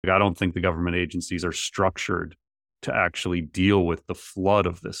Like, I don't think the government agencies are structured to actually deal with the flood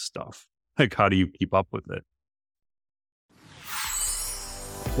of this stuff. Like, how do you keep up with it?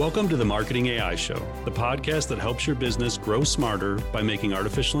 Welcome to the Marketing AI Show, the podcast that helps your business grow smarter by making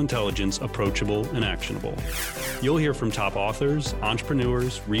artificial intelligence approachable and actionable. You'll hear from top authors,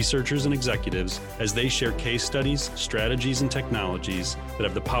 entrepreneurs, researchers, and executives as they share case studies, strategies, and technologies that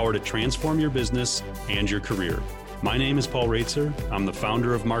have the power to transform your business and your career. My name is Paul Raitzer. I'm the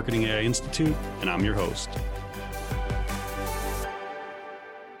founder of Marketing AI Institute, and I'm your host.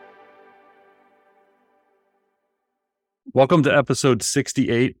 Welcome to episode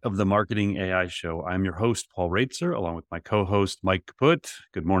 68 of the Marketing AI Show. I'm your host, Paul Raitzer, along with my co-host, Mike Kaput.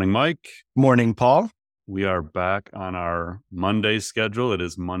 Good morning, Mike. Morning, Paul. We are back on our Monday schedule. It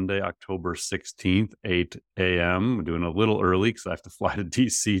is Monday, October 16th, 8 a.m. We're doing a little early because I have to fly to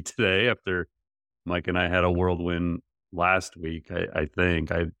DC today after Mike and I had a whirlwind last week. I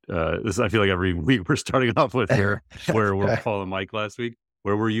think I feel like every week we're starting off with where we're Paul and Mike last week.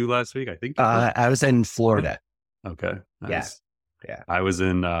 Where were you last week? I think I was in Florida. Okay, nice. Yeah. I was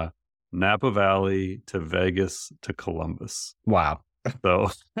in Napa Valley to Vegas to Columbus. Wow.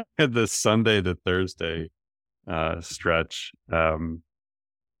 So the Sunday to Thursday stretch, it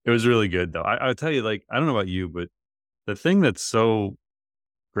was really good though. I'll tell you, like, I don't know about you, but the thing that's so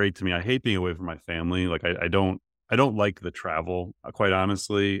great to me, I hate being away from my family. Like, I don't like the travel, quite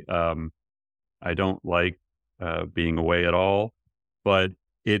honestly. I don't like being away at all, but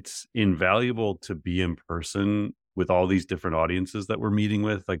it's invaluable to be in person with all these different audiences that we're meeting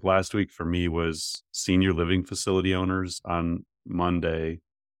with. Like, last week for me was senior living facility owners on Monday.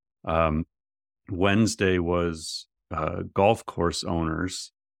 Wednesday was golf course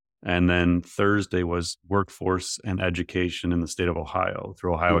owners. And then Thursday was workforce and education in the state of Ohio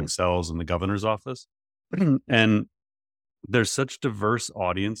through Ohio Excels and the governor's office. And there's such diverse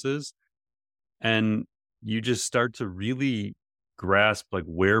audiences, and you just start to really grasp like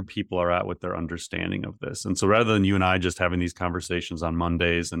where people are at with their understanding of this. And so rather than you and I just having these conversations on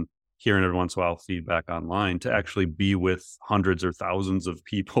Mondays and hearing every once in a while feedback online, to actually be with hundreds or thousands of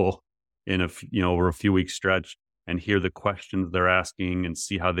people in over a few weeks stretch and hear the questions they're asking and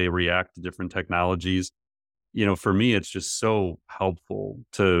see how they react to different technologies. For me, it's just so helpful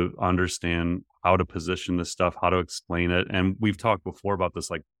to understand how to position this stuff, how to explain it. And we've talked before about this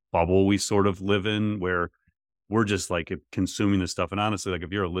like bubble we sort of live in where we're just like consuming this stuff. And honestly, like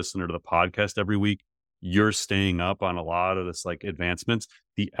if you're a listener to the podcast every week, you're staying up on a lot of this like advancements.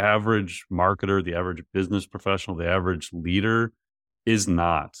 The average marketer, the average business professional, the average leader is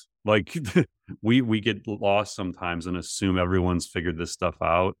not. Like we get lost sometimes and assume everyone's figured this stuff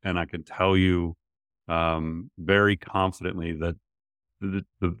out. And I can tell you very confidently that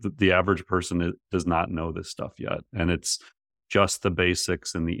the average person does not know this stuff yet. And it's just the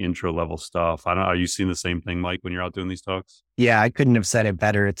basics and the intro level stuff. I don't know. Are you seeing the same thing, Mike, when you're out doing these talks? Yeah, I couldn't have said it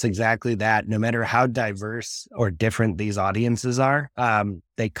better. It's exactly that. No matter how diverse or different these audiences are,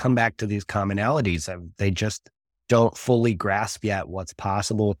 they come back to these commonalities. They just don't fully grasp yet what's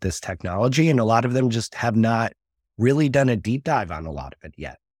possible with this technology. And a lot of them just have not really done a deep dive on a lot of it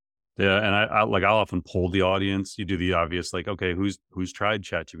yet. Yeah. And I'll often poll the audience. You do the obvious, like, okay, who's tried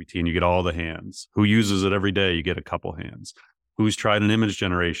ChatGPT, and you get all the hands. Who uses it every day? You get a couple hands. Who's tried an image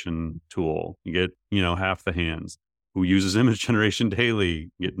generation tool? You get, half the hands. Who uses image generation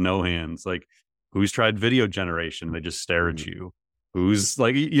daily? You get no hands. Like, who's tried video generation? They just stare at you. Who's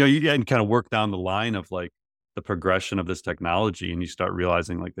like, you can kind of work down the line of like the progression of this technology, and you start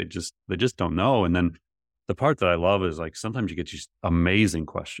realizing like they just don't know. And then the part that I love is like sometimes you get just amazing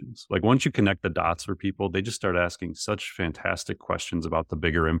questions. Like once you connect the dots for people, they just start asking such fantastic questions about the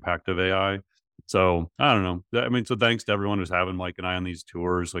bigger impact of AI. So I don't know. I mean, so thanks to everyone who's having Mike and I on these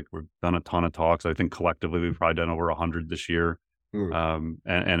tours. Like we've done a ton of talks. I think collectively we've probably done over 100 this year.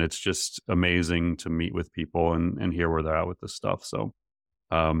 And it's just amazing to meet with people and hear where they're at with this stuff. So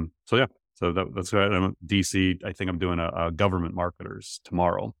yeah. So that's right. I'm DC. I think I'm doing a government marketers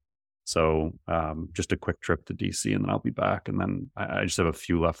tomorrow. So just a quick trip to DC, and then I'll be back. And then I just have a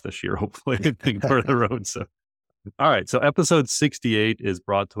few left this year, hopefully, I think, for the road. So, all right. So episode 68 is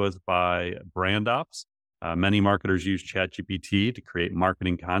brought to us by BrandOps. Many marketers use ChatGPT to create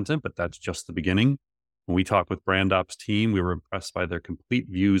marketing content, but that's just the beginning. When we talked with BrandOps team, we were impressed by their complete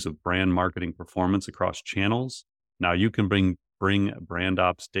views of brand marketing performance across channels. Now you can bring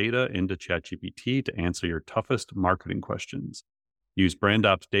BrandOps data into ChatGPT to answer your toughest marketing questions. Use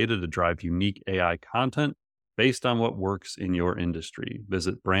BrandOps data to drive unique AI content based on what works in your industry.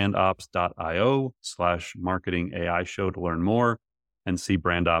 Visit brandops.io/marketing AI show to learn more and see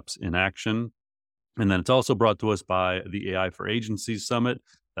BrandOps in action. And then it's also brought to us by the AI for Agencies Summit.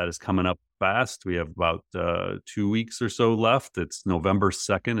 That is coming up fast. We have about 2 weeks or so left. It's November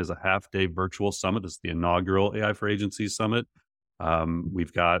 2nd is a half-day virtual summit. It's the inaugural AI for Agencies Summit.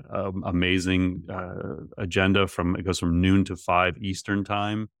 We've got amazing agenda it goes from noon to 5 Eastern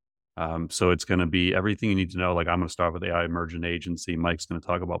time. So it's going to be everything you need to know. Like, I'm going to start with AI Emergent Agency. Mike's going to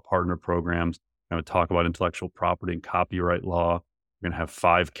talk about partner programs. I'm going to talk about intellectual property and copyright law. We're going to have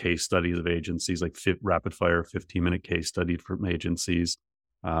 5 case studies of agencies, like rapid fire 15-minute case study from agencies.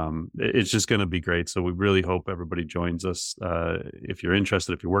 It's just going to be great. So we really hope everybody joins us. If you're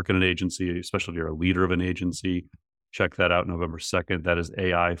interested, if you work in an agency, especially if you're a leader of an agency, check that out November 2nd. That is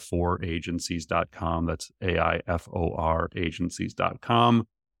AI4agencies.com. That's AIFOR agencies.com.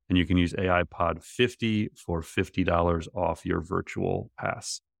 And you can use AI Pod 50 for $50 off your virtual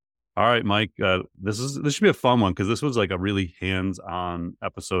pass. All right, Mike, this should be a fun one because this was like a really hands-on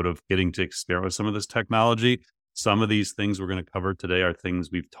episode of getting to experiment with some of this technology. Some of these things we're going to cover today are things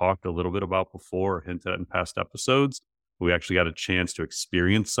we've talked a little bit about before or hinted at in past episodes. We actually got a chance to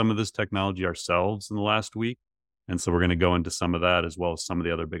experience some of this technology ourselves in the last week. And so we're going to go into some of that as well as some of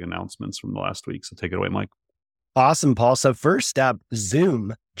the other big announcements from the last week. So take it away, Mike. Awesome, Paul. So first up,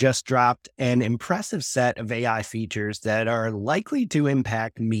 Zoom just dropped an impressive set of AI features that are likely to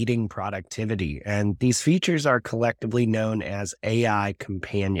impact meeting productivity. And these features are collectively known as AI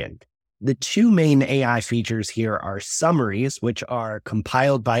Companion. The 2 main AI features here are summaries, which are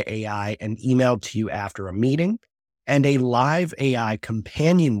compiled by AI and emailed to you after a meeting, and a live AI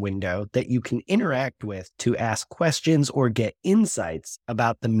companion window that you can interact with to ask questions or get insights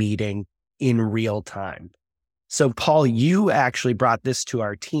about the meeting in real time. So, Paul, you actually brought this to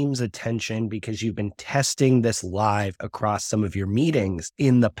our team's attention because you've been testing this live across some of your meetings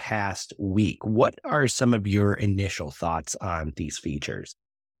in the past week. What are some of your initial thoughts on these features?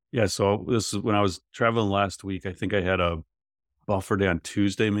 Yeah, so this is when I was traveling last week. I think I had a buffer day on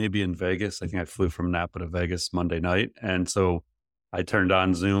Tuesday, maybe in Vegas. I think I flew from Napa to Vegas Monday night. And so I turned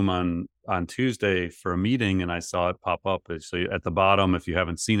on Zoom on Tuesday for a meeting and I saw it pop up. So at the bottom, if you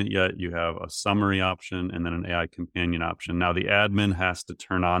haven't seen it yet, you have a summary option and then an AI companion option. Now the admin has to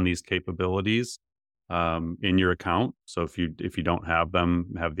turn on these capabilities in your account. So if you don't have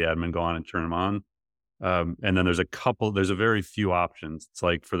them, have the admin go on and turn them on. And then there's a very few options. It's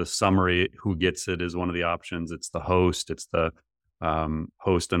like for the summary, who gets it is one of the options. It's the host, it's the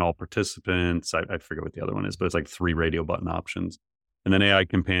host and all participants. I forget what the other one is, but it's like 3 radio button options. And then AI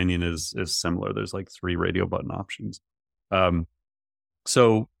Companion is similar. There's like 3 radio button options.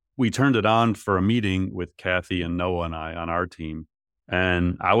 So we turned it on for a meeting with Kathy and Noah and I on our team.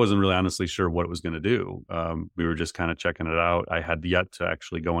 And I wasn't really honestly sure what it was going to do. We were just kind of checking it out. I had yet to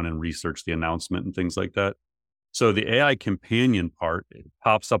actually go in and research the announcement and things like that. So the AI Companion part, it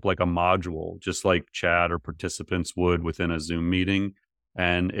pops up like a module, just like chat or participants would within a Zoom meeting.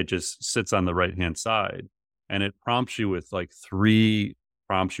 And it just sits on the right-hand side. And it prompts you with like 3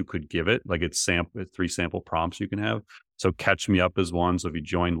 prompts you could give it. Like it's 3 sample prompts you can have. So catch me up is one. So if you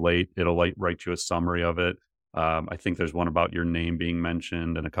join late, it'll write you a summary of it. I think there's one about your name being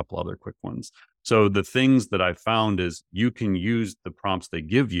mentioned and a couple other quick ones. So the things that I found is you can use the prompts they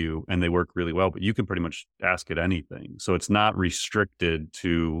give you and they work really well, but you can pretty much ask it anything. So it's not restricted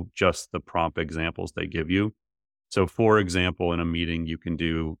to just the prompt examples they give you. So for example, in a meeting, you can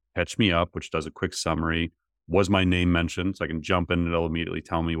do catch me up, which does a quick summary. Was my name mentioned? So I can jump in and it'll immediately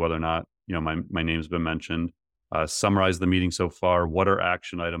tell me whether or not, my name's been mentioned. Summarize the meeting so far. What are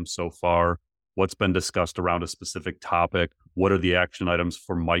action items so far? What's been discussed around a specific topic? What are the action items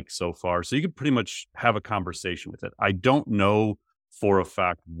for Mike so far? So you can pretty much have a conversation with it. I don't know for a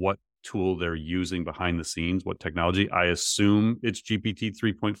fact what tool they're using behind the scenes, what technology. I assume it's GPT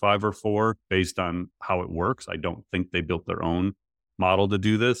 3.5 or 4 based on how it works. I don't think they built their own model to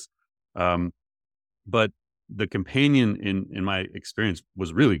do this. But the companion in my experience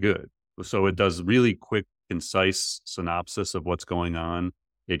was really good. So it does really quick, concise synopsis of what's going on.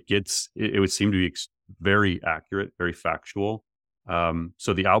 It would seem to be very accurate, very factual.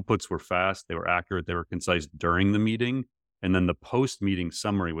 So the outputs were fast, they were accurate, they were concise during the meeting. And then the post-meeting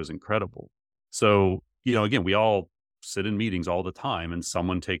summary was incredible. So, again, we all sit in meetings all the time and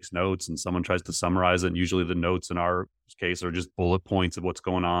someone takes notes and someone tries to summarize it. And usually the notes in our case are just bullet points of what's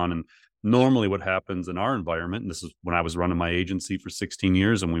going on. And normally what happens in our environment, and this is when I was running my agency for 16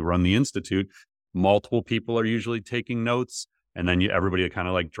 years and we run the Institute, multiple people are usually taking notes. And then everybody kind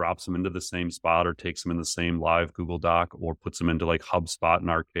of like drops them into the same spot or takes them in the same live Google Doc or puts them into like HubSpot in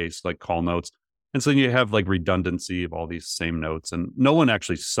our case, like call notes. And so you have like redundancy of all these same notes and no one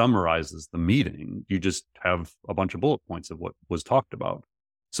actually summarizes the meeting. You just have a bunch of bullet points of what was talked about.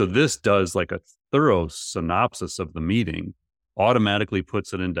 So this does like a thorough synopsis of the meeting, automatically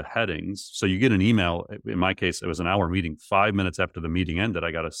puts it into headings. So you get an email. In my case, it was an hour meeting. 5 minutes after the meeting ended,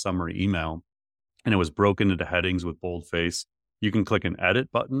 I got a summary email, and it was broken into headings with boldface. You can click an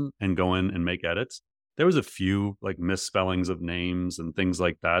edit button and go in and make edits. There was a few like misspellings of names and things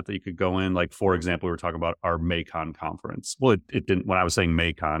like that you could go in. Like, for example, we were talking about our Macon conference. Well, it didn't, when I was saying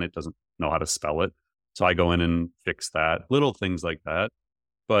Macon, it doesn't know how to spell it. So I go in and fix that, little things like that.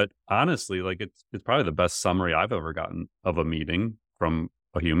 But honestly, like it's probably the best summary I've ever gotten of a meeting from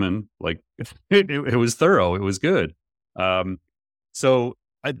a human. Like it was thorough. It was good. So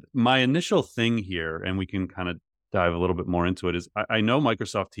my initial thing here, and we can kind of dive a little bit more into it, is I know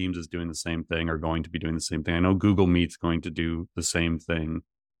Microsoft Teams is doing the same thing, or going to be doing the same thing. I know Google Meet's going to do the same thing.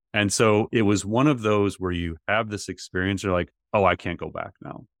 And so it was one of those where you have this experience, you're like, oh, I can't go back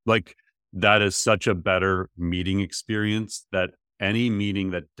now. Like that is such a better meeting experience, that any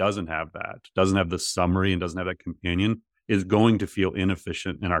meeting that doesn't have the summary and doesn't have that companion is going to feel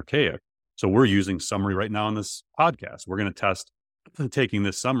inefficient and archaic. So we're using summary right now on this podcast. We're going to test taking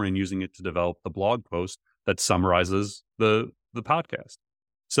this summary and using it to develop the blog post that summarizes the podcast.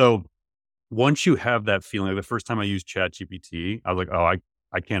 So once you have that feeling, like the first time I used ChatGPT, I was like, oh,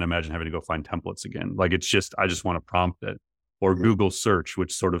 I can't imagine having to go find templates again. Like it's just, I just want to prompt it. Or Google search,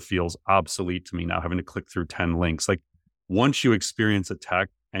 which sort of feels obsolete to me now, having to click through 10 links. Like once you experience a tech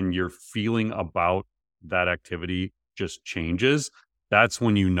and your feeling about that activity just changes, that's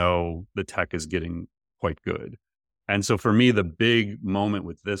when you know the tech is getting quite good. And so for me, the big moment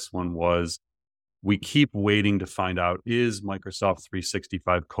with this one was, we keep waiting to find out, is Microsoft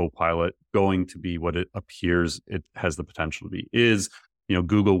 365 Copilot going to be what it appears it has the potential to be? Is,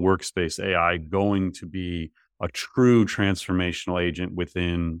 Google Workspace AI going to be a true transformational agent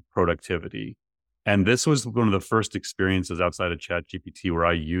within productivity? And this was one of the first experiences outside of ChatGPT where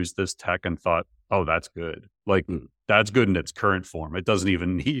I used this tech and thought, oh, that's good. Like that's good in its current form. It doesn't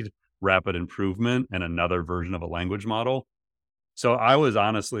even need rapid improvement and another version of a language model. So I was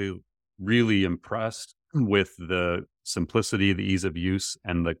honestly really impressed with the simplicity, the ease of use,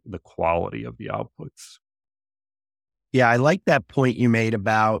 and the quality of the outputs. Yeah, I like that point you made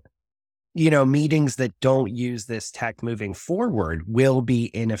about, meetings that don't use this tech moving forward will be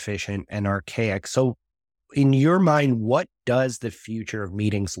inefficient and archaic. So in your mind, what does the future of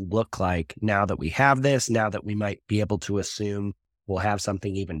meetings look like now that we have this, now that we might be able to assume we'll have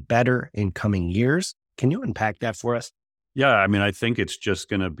something even better in coming years? Can you unpack that for us? Yeah, I mean, I think it's just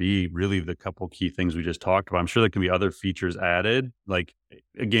going to be really the couple key things we just talked about. I'm sure there can be other features added. Like,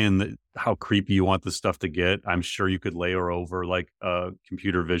 again, how creepy you want this stuff to get. I'm sure you could layer over like a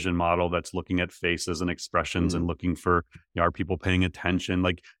computer vision model that's looking at faces and expressions and looking for, are people paying attention?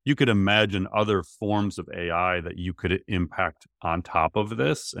 Like you could imagine other forms of AI that you could impact on top of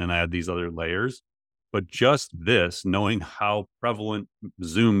this and add these other layers. But just this, knowing how prevalent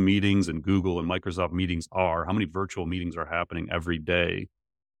Zoom meetings and Google and Microsoft meetings are, how many virtual meetings are happening every day,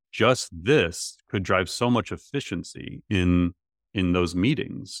 just this could drive so much efficiency in those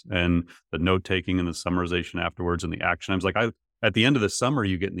meetings, and the note taking and the summarization afterwards and the action items. Like at the end of the summary,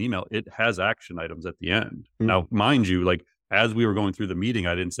 you get an email, it has action items at the end. Now, mind you, like as we were going through the meeting,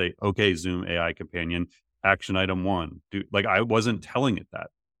 I didn't say, okay, Zoom AI companion, action item 1. Like I wasn't telling it that.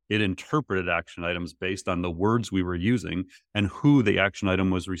 It interpreted action items based on the words we were using and who the action item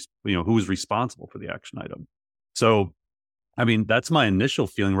was, who was responsible for the action item. So, I mean, that's my initial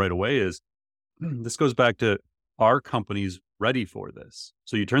feeling right away is this goes back to, our company's ready for this.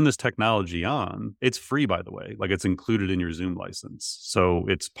 So you turn this technology on, it's free, by the way, like it's included in your Zoom license. So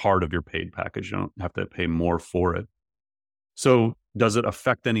it's part of your paid package. You don't have to pay more for it. So does it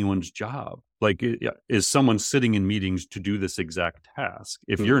affect anyone's job? Like, is someone sitting in meetings to do this exact task?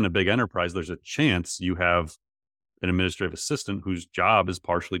 If you're in a big enterprise, there's a chance you have an administrative assistant whose job is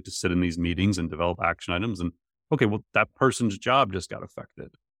partially to sit in these meetings and develop action items. And okay, well, that person's job just got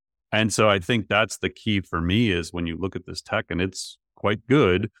affected. And so I think that's the key for me, is when you look at this tech and it's quite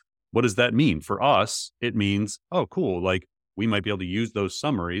good, what does that mean? For us, it means, oh, cool. Like we might be able to use those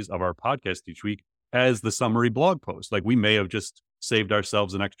summaries of our podcast each week as the summary blog post. Like we may have just saved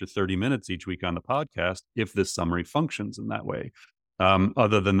ourselves an extra 30 minutes each week on the podcast if this summary functions in that way.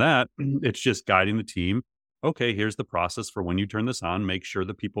 Other than that, it's just guiding the team. Okay, here's the process for when you turn this on. Make sure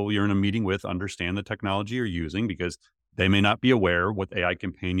the people you're in a meeting with understand the technology you're using, because they may not be aware what AI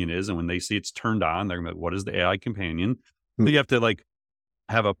Companion is. And when they see it's turned on, they're going to be like, what is the AI Companion? So you have to like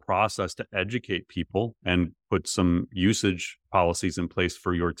have a process to educate people and put some usage policies in place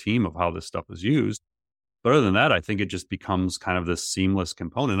for your team of how this stuff is used. But other than that, I think it just becomes kind of this seamless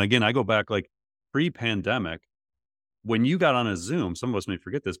component. Again, I go back like pre-pandemic, when you got on a Zoom, some of us may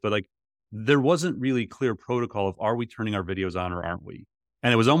forget this, but like there wasn't really clear protocol of, are we turning our videos on or aren't we?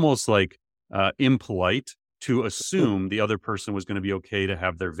 And it was almost like impolite to assume the other person was going to be okay to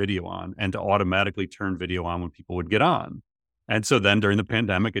have their video on and to automatically turn video on when people would get on. And so then during the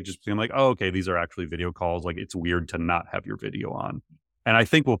pandemic, it just became like, oh, okay, these are actually video calls. Like, it's weird to not have your video on. And I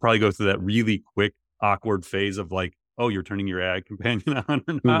think we'll probably go through that really quick, awkward phase of like, oh, you're turning your AI companion on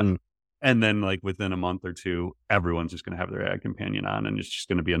or not. Mm-mm. And then like within a month or two, everyone's just going to have their AI companion on, and it's just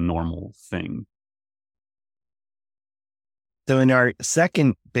going to be a normal thing. So in our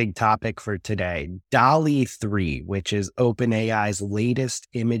second big topic for today, DALL-E 3, which is OpenAI's latest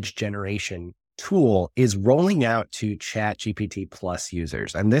image generation tool, is rolling out to ChatGPT Plus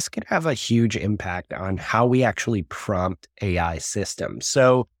users. And this could have a huge impact on how we actually prompt AI systems.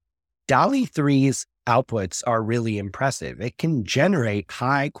 So DALL-E 3's outputs are really impressive. It can generate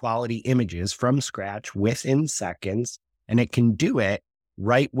high quality images from scratch within seconds, and it can do it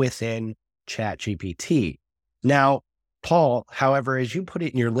right within ChatGPT. Now, Paul, however, as you put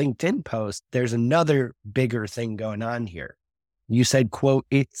it in your LinkedIn post, there's another bigger thing going on here. You said, quote,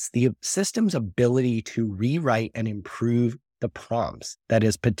 it's the system's ability to rewrite and improve the prompts that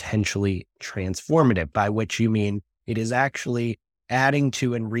is potentially transformative, by which you mean it is actually adding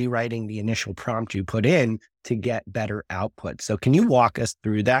to and rewriting the initial prompt you put in to get better output. So can you walk us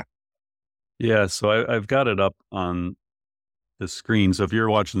through that? Yeah, so I've got it up on the screen. So if you're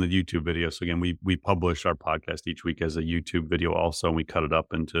watching the YouTube video, so again, we publish our podcast each week as a YouTube video also, and we cut it up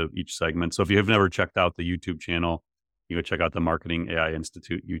into each segment. So if you have never checked out the YouTube channel, you go check out the Marketing AI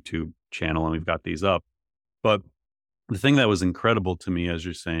Institute YouTube channel, and we've got these up. But the thing that was incredible to me, as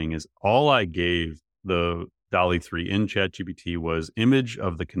you're saying, is all I gave the DALL-E 3 in ChatGPT was image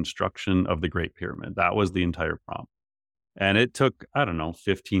of the construction of the Great Pyramid. That was the entire prompt. And it took, I don't know,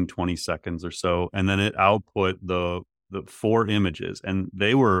 15, 20 seconds or so. And then it output the 4 images, and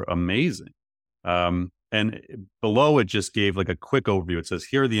they were amazing. And below it just gave like a quick overview. It says,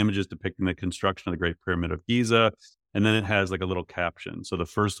 here are the images depicting the construction of the Great Pyramid of Giza. And then it has like a little caption. So the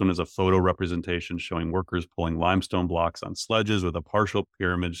first one is a photo representation showing workers pulling limestone blocks on sledges with a partial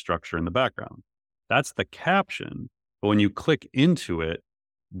pyramid structure in the background. That's the caption. But when you click into it,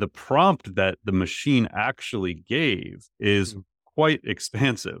 the prompt that the machine actually gave is quite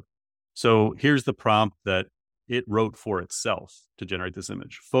expansive. So here's the prompt that it wrote for itself to generate this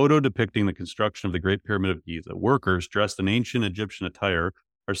image. Photo depicting the construction of the Great Pyramid of Giza. Workers dressed in ancient Egyptian attire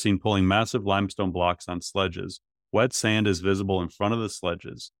are seen pulling massive limestone blocks on sledges. Wet sand is visible in front of the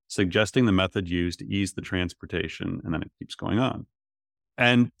sledges, suggesting the method used to ease the transportation. And then it keeps going on.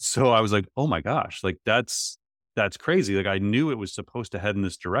 And so I was like, oh my gosh, like that's crazy. Like I knew it was supposed to head in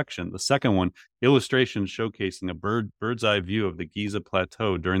this direction. The second one, illustration showcasing a bird's eye view of the Giza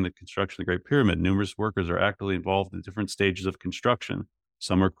Plateau during the construction of the Great Pyramid. Numerous workers are actively involved in different stages of construction.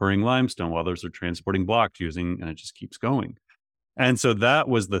 Some are quarrying limestone, while others are transporting blocks using, and it just keeps going. And so that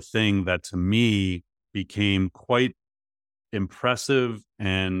was the thing that to me became quite impressive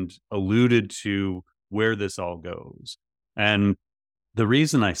and alluded to where this all goes. And the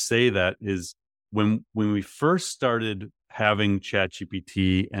reason I say that is when we first started having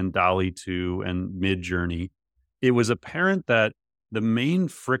ChatGPT and DALL-E 2 and Midjourney, it was apparent that the main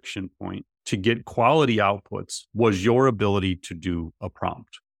friction point to get quality outputs was your ability to do a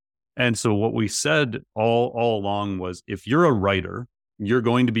prompt. And so what we said all along was, if you're a writer, you're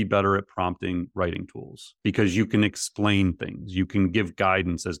going to be better at prompting writing tools because you can explain things. You can give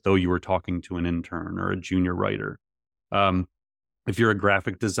guidance as though you were talking to an intern or a junior writer. If you're a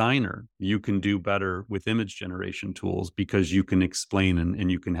graphic designer, you can do better with image generation tools because you can explain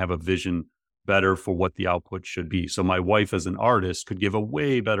and you can have a vision better for what the output should be. So my wife as an artist could give a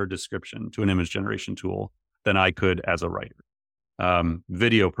way better description to an image generation tool than I could as a writer.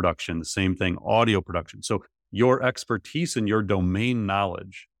 Video production, the same thing, audio production. So your expertise and your domain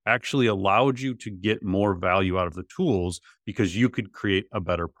knowledge actually allowed you to get more value out of the tools because you could create a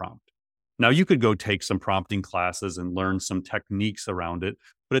better prompt. Now, you could go take some prompting classes and learn some techniques around it.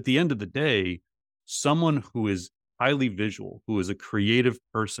 But at the end of the day, someone who is highly visual, who is a creative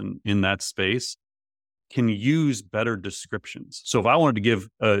person in that space, can use better descriptions. So if I wanted to give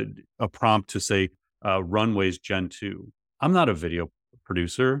a prompt to say, runways Gen 2, I'm not a video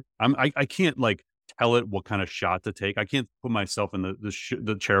producer. I can't like tell it what kind of shot to take. I can't put myself in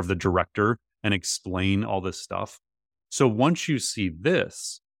the chair of the director and explain all this stuff. So once you see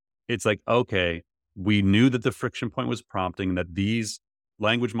this, it's like, okay, we knew that the friction point was prompting, that these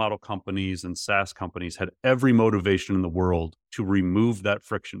language model companies and SaaS companies had every motivation in the world to remove that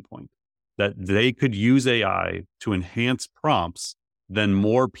friction point, that they could use AI to enhance prompts, then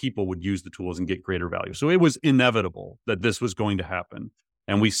more people would use the tools and get greater value. So it was inevitable that this was going to happen.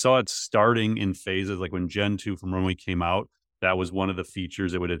 And we saw it starting in phases, like when Gen 2 from when we came out, that was one of the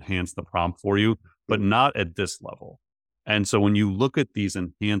features. It would enhance the prompt for you, but not at this level. And so when you look at these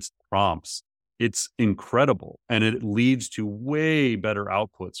enhanced prompts, it's incredible. And it leads to way better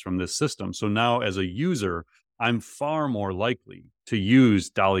outputs from this system. So now as a user, I'm far more likely to use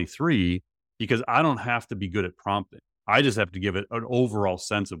DALL-E 3 because I don't have to be good at prompting. I just have to give it an overall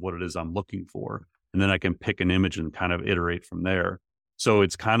sense of what it is I'm looking for. And then I can pick an image and kind of iterate from there. So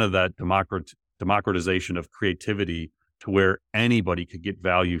it's kind of that democratization of creativity to where anybody could get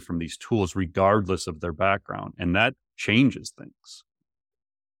value from these tools, regardless of their background. And that changes things.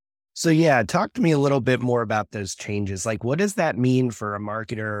 So yeah, talk to me a little bit more about those changes. Like, what does that mean for a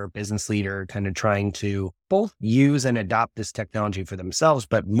marketer or business leader kind of trying to both use and adopt this technology for themselves,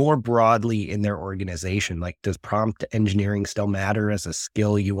 but more broadly in their organization? Like, does prompt engineering still matter as a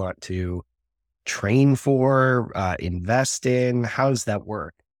skill you want to train for, invest in? How does that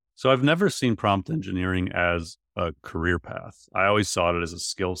work? So I've never seen prompt engineering as a career path. I always saw it as a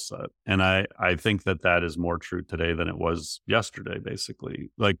skill set. And I think that is more true today than it was yesterday,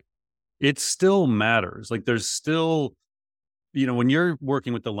 basically. Like, it still matters. Like, there's still, when you're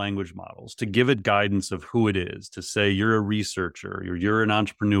working with the language models to give it guidance of who it is, to say you're a researcher, you're an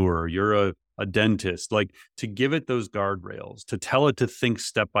entrepreneur, you're a dentist, like, to give it those guardrails, to tell it to think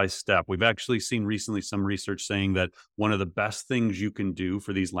step by step. We've actually seen recently some research saying that one of the best things you can do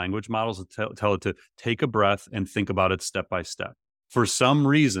for these language models is tell it to take a breath and think about it step by step. For some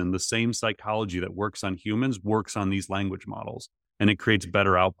reason, the same psychology that works on humans works on these language models, and it creates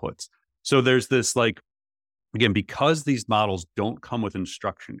better outputs. So there's this, like, again, because these models don't come with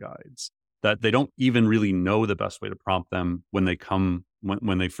instruction guides, that they don't even really know the best way to prompt them when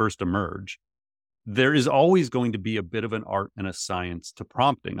they first emerge, there is always going to be a bit of an art and a science to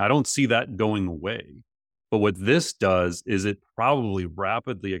prompting. I don't see that going away. But what this does is it probably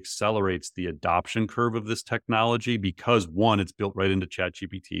rapidly accelerates the adoption curve of this technology because, one, it's built right into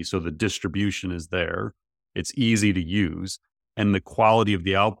ChatGPT, so the distribution is there. It's easy to use. And the quality of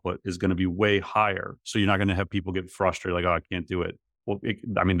the output is going to be way higher. So you're not going to have people get frustrated, like, oh, I can't do it. Well,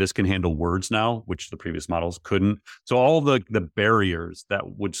 this can handle words now, which the previous models couldn't. So all the barriers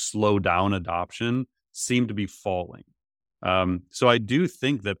that would slow down adoption seem to be falling. So I do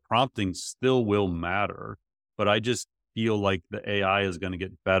think that prompting still will matter, but I just feel like the AI is going to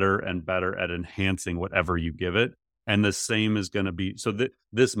get better and better at enhancing whatever you give it. And the same is going to be, so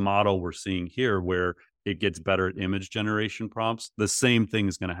this model we're seeing here, where it gets better at image generation prompts, the same thing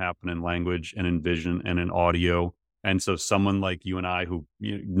is going to happen in language and in vision and in audio. And so someone like you and I, who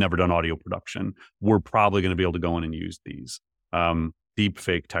never done audio production, we're probably going to be able to go in and use these. Deep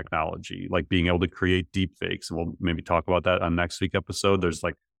fake technology, like being able to create deep fakes. And we'll maybe talk about that on next week's episode. There's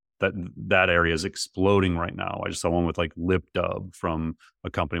like that area is exploding right now. I just saw one with like lip dub from a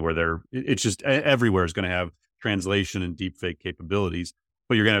company where it's just everywhere is going to have translation and deep fake capabilities,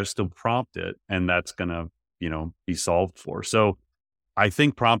 but you're going to still prompt it, and that's going to, be solved for. So I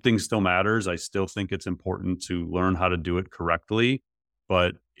think prompting still matters. I still think it's important to learn how to do it correctly,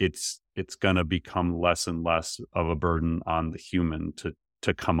 but it's going to become less and less of a burden on the human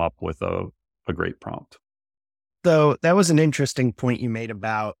to come up with a great prompt. So that was an interesting point you made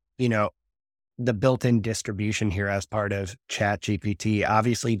about, the built-in distribution here as part of ChatGPT.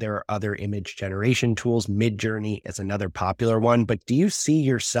 Obviously, there are other image generation tools. Midjourney is another popular one, but do you see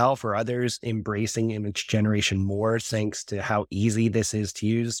yourself or others embracing image generation more thanks to how easy this is to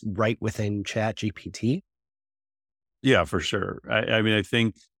use right within ChatGPT? Yeah, for sure. I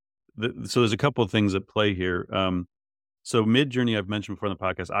think so there's a couple of things at play here. So Midjourney, I've mentioned before in the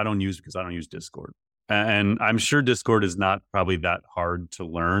podcast, I don't use because I don't use Discord. And I'm sure Discord is not probably that hard to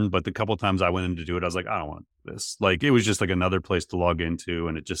learn, but the couple of times I went in to do it, I was like, I don't want to do this. Like, it was just like another place to log into,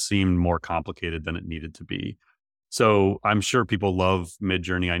 and it just seemed more complicated than it needed to be. So I'm sure people love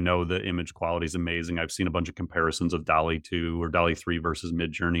Midjourney. I know the image quality is amazing. I've seen a bunch of comparisons of DALL-E 2 or DALL-E 3 versus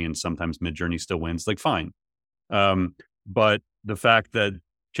Midjourney, and sometimes Midjourney still wins. Like, fine. But the fact that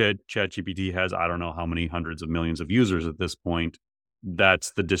ChatGPT has, I don't know how many hundreds of millions of users at this point,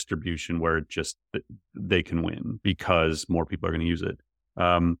 that's the distribution where they can win because more people are going to use it.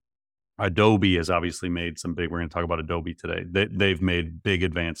 Adobe has obviously made we're going to talk about Adobe today. They've made big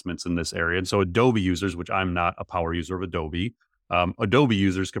advancements in this area. And so Adobe users, which I'm not a power user of Adobe, Adobe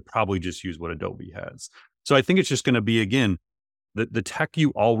users could probably just use what Adobe has. So I think it's just going to be, again, the tech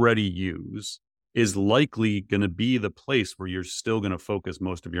you already use is likely going to be the place where you're still going to focus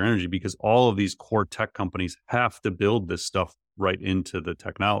most of your energy, because all of these core tech companies have to build this stuff right into the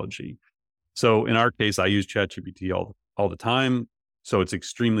technology. So in our case, I use ChatGPT all the time. So it's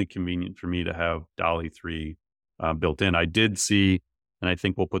extremely convenient for me to have DALL-E 3 built in. I did see and I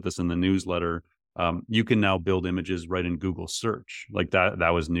think we'll put this in the newsletter. You can now build images right in Google search. Like that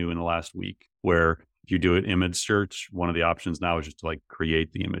was new in the last week, where if you do an image search, one of the options now is just to like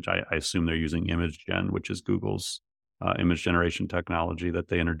create the image. I assume they're using ImageGen, which is Google's image generation technology that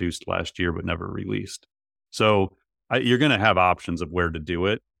they introduced last year but never released. So you're going to have options of where to do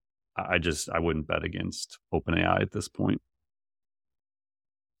it. I wouldn't bet against OpenAI at this point.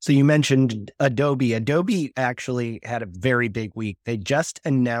 So you mentioned Adobe. Adobe actually had a very big week. They just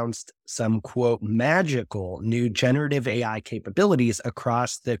announced some, quote, magical new generative AI capabilities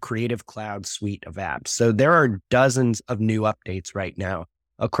across the Creative Cloud suite of apps. So there are dozens of new updates right now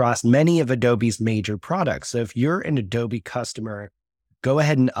across many of Adobe's major products. So if you're an Adobe customer, go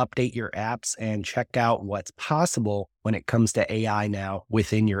ahead and update your apps and check out what's possible when it comes to AI now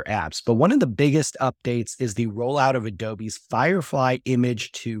within your apps. But one of the biggest updates is the rollout of Adobe's Firefly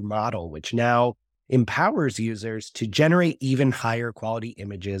Image 2 model, which now empowers users to generate even higher quality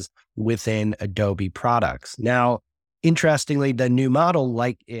images within Adobe products. Now, interestingly, the new model,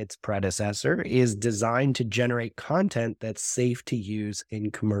 like its predecessor, is designed to generate content that's safe to use in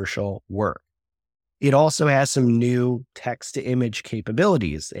commercial work. It also has some new text-to-image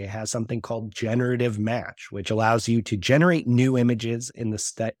capabilities. It has something called generative match, which allows you to generate new images in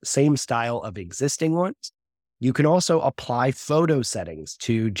the same style of existing ones. You can also apply photo settings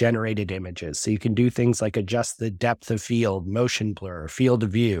to generated images. So you can do things like adjust the depth of field, motion blur, field of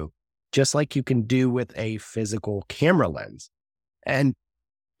view, just like you can do with a physical camera lens. And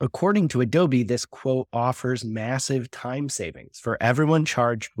according to Adobe, this quote offers massive time savings for everyone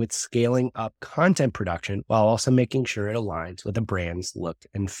charged with scaling up content production while also making sure it aligns with a brand's look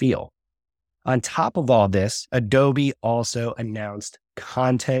and feel. On top of all this, Adobe also announced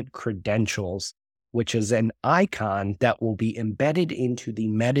Content Credentials, which is an icon that will be embedded into the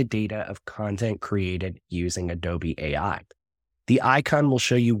metadata of content created using Adobe AI. The icon will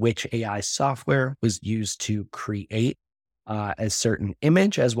show you which AI software was used to create a certain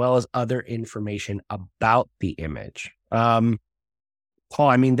image, as well as other information about the image. Paul,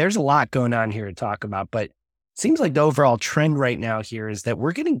 I mean, there's a lot going on here to talk about, but it seems like the overall trend right now here is that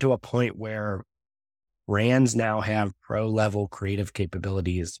we're getting to a point where brands now have pro-level creative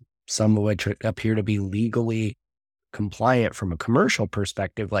capabilities, some of which appear to be legally compliant from a commercial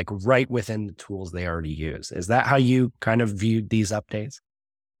perspective, like right within the tools they already use. Is that how you kind of viewed these updates?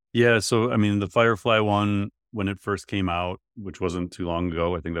 Yeah. So, I mean, the Firefly one, when it first came out, which wasn't too long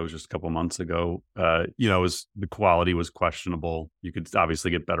ago, I think that was just a couple months ago, the quality was questionable. You could obviously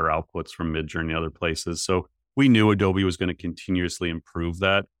get better outputs from Midjourney and other places. So we knew Adobe was going to continuously improve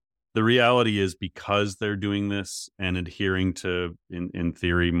that. The reality is, because they're doing this and adhering to, in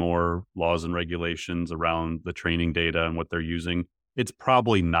theory, more laws and regulations around the training data and what they're using, it's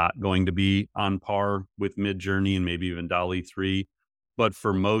probably not going to be on par with Midjourney and maybe even DALL-E 3. But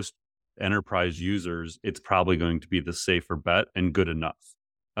for most enterprise users, it's probably going to be the safer bet and good enough.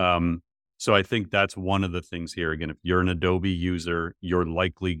 So I think that's one of the things here. Again, if you're an Adobe user, you're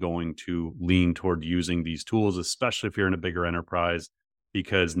likely going to lean toward using these tools, especially if you're in a bigger enterprise,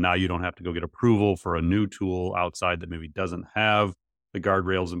 because now you don't have to go get approval for a new tool outside that maybe doesn't have the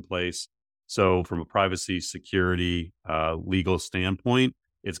guardrails in place. So from a privacy, security, legal standpoint,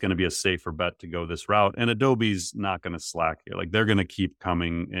 it's going to be a safer bet to go this route. And Adobe's not going to slack here. Like, they're going to keep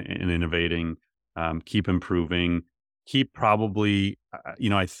coming and innovating, keep improving, keep probably,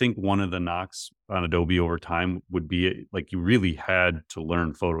 I think one of the knocks on Adobe over time would be like, you really had to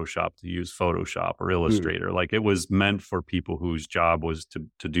learn Photoshop to use Photoshop or Illustrator. Like, it was meant for people whose job was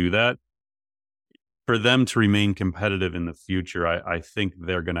to do that. For them to remain competitive in the future, I think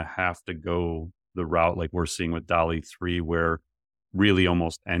they're going to have to go the route like we're seeing with DALL-E 3, where really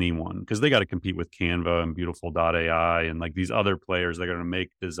almost anyone, because they got to compete with Canva and Beautiful.ai and like these other players that are going to make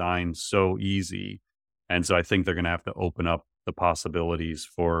design so easy. And so I think they're going to have to open up the possibilities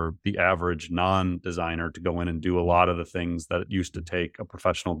for the average non-designer to go in and do a lot of the things that it used to take a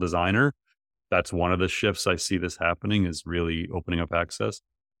professional designer. That's one of the shifts I see this happening, is really opening up access.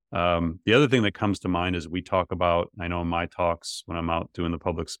 The other thing that comes to mind is, we talk about, I know in my talks when I'm out doing the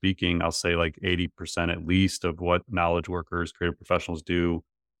public speaking, I'll say like 80% at least of what knowledge workers, creative professionals do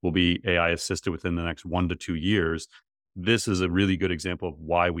will be AI assisted within the next 1 to 2 years. This is a really good example of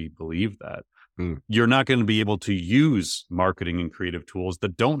why we believe that. You're not going to be able to use marketing and creative tools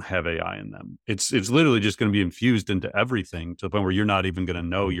that don't have AI in them. It's literally just going to be infused into everything, to the point where you're not even going to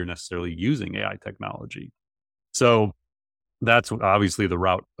know you're necessarily using AI technology. So that's obviously the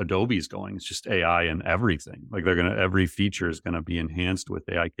route Adobe's going. It's just AI and everything. Like, every feature is going to be enhanced with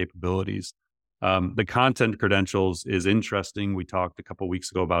AI capabilities. The content credentials is interesting. We talked a couple of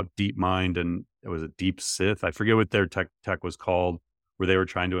weeks ago about DeepMind, and it was a Deep Sith. I forget what their tech was called, where they were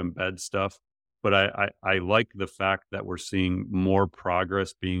trying to embed stuff. But I like the fact that we're seeing more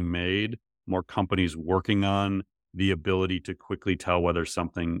progress being made, more companies working on the ability to quickly tell whether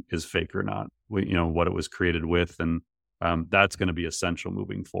something is fake or not, what it was created with. And that's going to be essential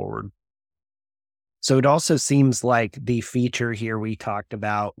moving forward. So it also seems like the feature here we talked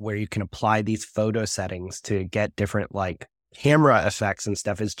about where you can apply these photo settings to get different like camera effects and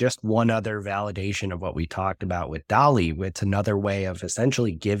stuff is just one other validation of what we talked about with DALL-E. It's another way of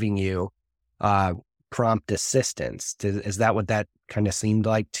essentially giving you uh, prompt assistance. Is that what that kind of seemed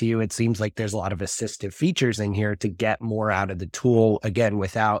like to you? It seems like there's a lot of assistive features in here to get more out of the tool. Again,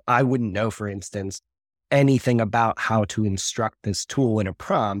 I wouldn't know, for instance, anything about how to instruct this tool in a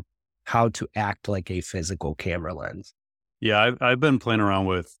prompt, how to act like a physical camera lens. Yeah, I've been playing around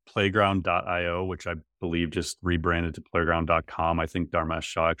with playground.io, which I believe just rebranded to playground.com. I think Dharmesh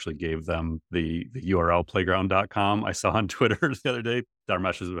Shah actually gave them the URL playground.com. I saw on Twitter the other day.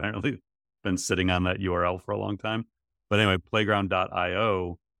 Dharmesh has apparently been sitting on that URL for a long time. But anyway,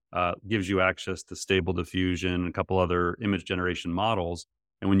 playground.io gives you access to Stable Diffusion and a couple other image generation models.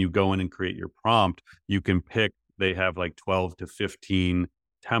 And when you go in and create your prompt, you can pick, they have like 12 to 15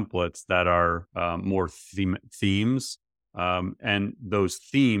 templates that are more themes. And those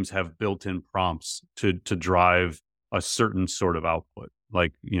themes have built-in prompts to drive a certain sort of output,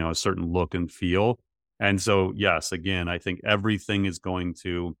 like, a certain look and feel. And so, yes, again, I think everything is going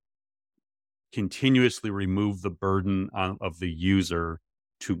to continuously remove the burden of the user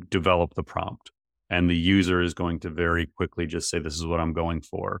to develop the prompt. And the user is going to very quickly just say, this is what I'm going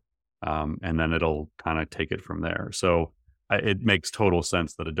for. And then it'll kind of take it from there. So it makes total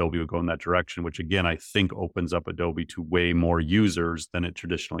sense that Adobe would go in that direction, which again, I think opens up Adobe to way more users than it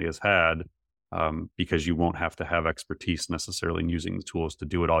traditionally has had, because you won't have to have expertise necessarily in using the tools to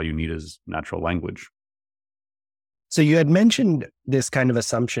do it. All you need is natural language. So you had mentioned this kind of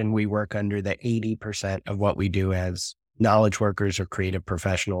assumption we work under, that 80% of what we do as knowledge workers or creative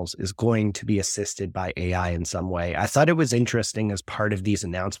professionals is going to be assisted by AI in some way. I thought it was interesting, as part of these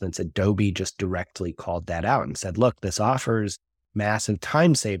announcements, Adobe just directly called that out and said, look, this offers massive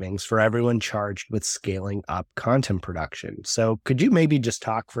time savings for everyone charged with scaling up content production. So could you maybe just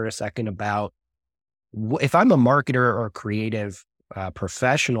talk for a second about, if I'm a marketer or creative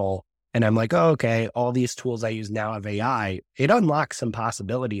professional, and I'm like, oh, okay, all these tools I use now have AI, it unlocks some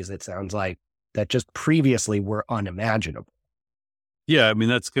possibilities, it sounds like, that just previously were unimaginable. Yeah, I mean,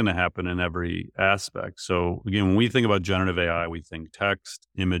 that's going to happen in every aspect. So again, when we think about generative AI, we think text,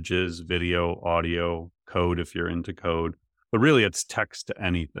 images, video, audio, code, if you're into code. But really, it's text to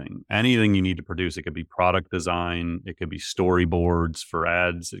anything you need to produce. It could be product design. It could be storyboards for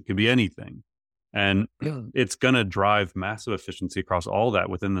ads. It could be anything. And it's going to drive massive efficiency across all that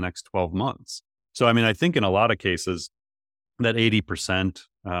within the next 12 months. So, I mean, I think in a lot of cases, that 80%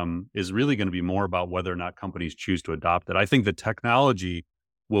 is really going to be more about whether or not companies choose to adopt it. I think the technology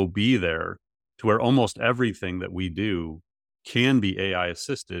will be there to where almost everything that we do can be AI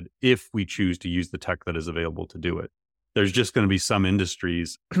assisted if we choose to use the tech that is available to do it. There's just going to be some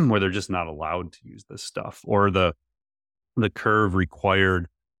industries where they're just not allowed to use this stuff, or the curve required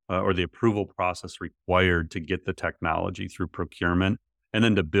or the approval process required to get the technology through procurement, and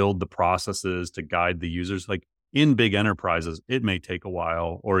then to build the processes to guide the users. Like in big enterprises, it may take a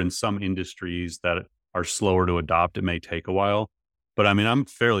while, or in some industries that are slower to adopt, it may take a while. But I mean, I'm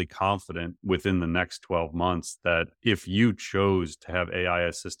fairly confident within the next 12 months that if you chose to have AI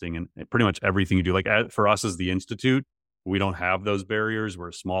assisting in pretty much everything you do, like for us as the Institute, we don't have those barriers. We're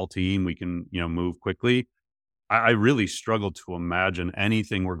a small team. We can, move quickly. I really struggle to imagine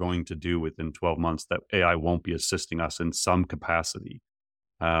anything we're going to do within 12 months that AI won't be assisting us in some capacity.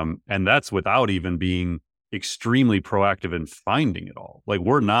 And that's without even being extremely proactive in finding it all. Like,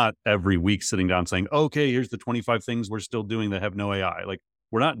 we're not every week sitting down saying, okay, here's the 25 things we're still doing that have no AI. Like,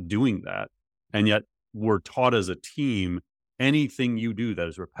 we're not doing that. And yet we're taught as a team, anything you do that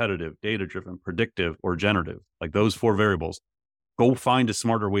is repetitive, data-driven, predictive, or generative, like those 4 variables, go find a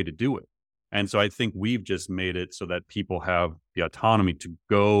smarter way to do it. And so I think we've just made it so that people have the autonomy to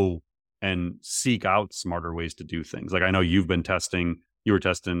go and seek out smarter ways to do things. Like, I know you were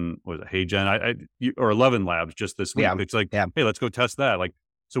testing, was it HeyGen or 11 Labs just this week. Yeah. It's like, Yeah. hey, let's go test that. Like,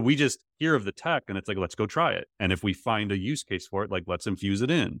 so we just hear of the tech and it's like, let's go try it. And if we find a use case for it, like, let's infuse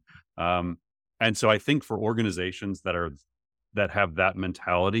it in. And so I think for organizations that have that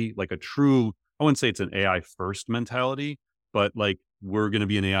mentality, like a true, I wouldn't say it's an AI first mentality, but like, we're going to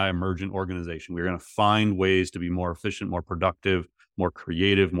be an AI emergent organization. We're going to find ways to be more efficient, more productive, more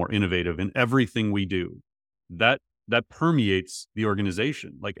creative, more innovative in everything we do. That permeates the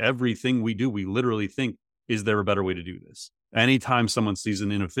organization. Like, everything we do, we literally think, is there a better way to do this? Anytime someone sees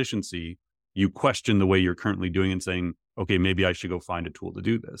an inefficiency, you question the way you're currently doing and saying, okay, maybe I should go find a tool to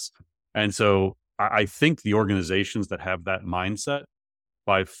do this. And so I think the organizations that have that mindset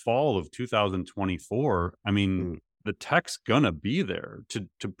by fall of 2024, I mean, Mm. the tech's gonna be there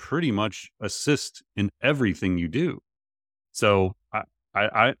to pretty much assist in everything you do. So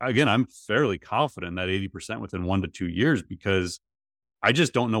I again, I'm fairly confident that 80% within 1 to 2 years, because I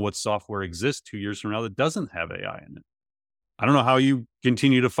just don't know what software exists 2 years from now that doesn't have AI in it. I don't know how you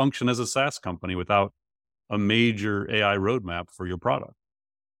continue to function as a SaaS company without a major AI roadmap for your product.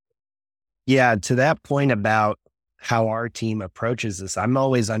 Yeah, to that point about how our team approaches this, I'm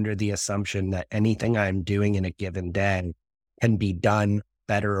always under the assumption that anything I'm doing in a given day can be done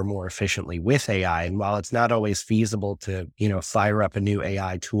better or more efficiently with AI. And while it's not always feasible to, fire up a new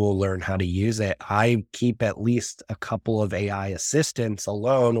AI tool, learn how to use it, I keep at least a couple of AI assistants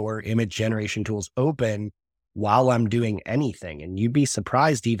alone or image generation tools open while I'm doing anything. And you'd be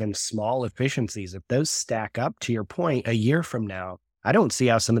surprised, even small efficiencies, if those stack up, to your point, a year from now, I don't see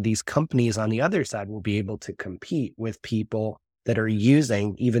how some of these companies on the other side will be able to compete with people that are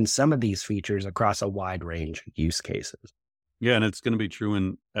using even some of these features across a wide range of use cases. Yeah, and it's going to be true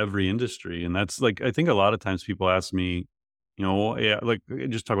in every industry. And that's like, I think a lot of times people ask me, yeah, like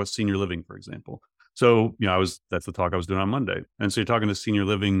just talk about senior living, for example. So, that's the talk I was doing on Monday. And so you're talking to senior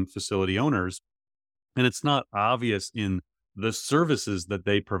living facility owners, and it's not obvious in the services that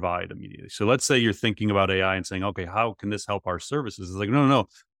they provide immediately. So let's say you're thinking about AI and saying, okay, how can this help our services? It's like, no, no, no.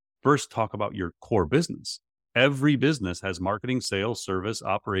 First, talk about your core business. Every business has marketing, sales, service,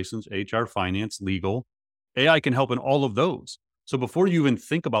 operations, HR, finance, legal. AI can help in all of those. So before you even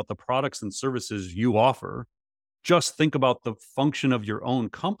think about the products and services you offer, just think about the function of your own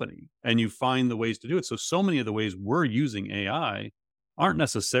company and you find the ways to do it. So many of the ways we're using AI aren't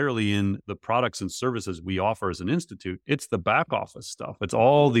necessarily in the products and services we offer as an institute. It's the back office stuff. It's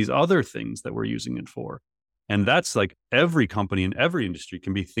all these other things that we're using it for. And that's like every company in every industry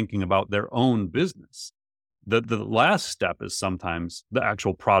can be thinking about their own business. The last step is sometimes the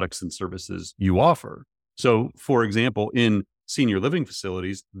actual products and services you offer. So, for example, in senior living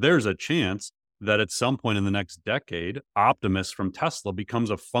facilities, there's a chance that at some point in the next decade, Optimus from Tesla becomes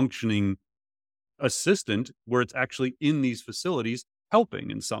a functioning assistant where it's actually in these facilities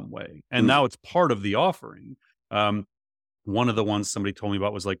helping in some way. And Mm. now it's part of the offering. One of the ones somebody told me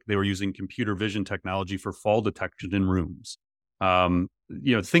about was like they were using computer vision technology for fall detection in rooms.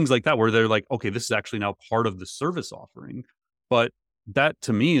 Things like that, where they're like, okay, this is actually now part of the service offering. But that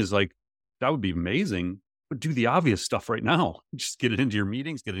to me is like, that would be amazing, but do the obvious stuff right now. Just get it into your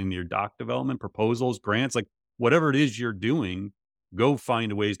meetings, get it into your doc development, proposals, grants, like whatever it is you're doing, go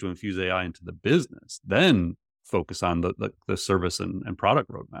find ways to infuse AI into the business. Then focus on the service and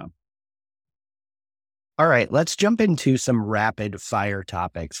product roadmap. All right, let's jump into some rapid fire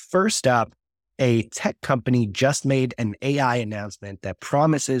topics. First up, a tech company just made an AI announcement that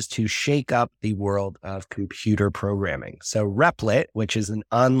promises to shake up the world of computer programming. So Replit, which is an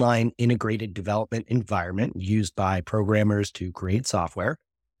online integrated development environment used by programmers to create software,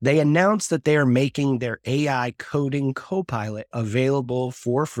 they announced that they are making their AI coding copilot available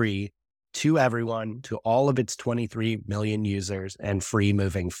for free to everyone, to all of its 23 million users, and free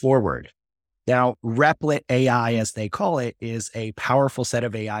moving forward. Now, Replit AI, as they call it, is a powerful set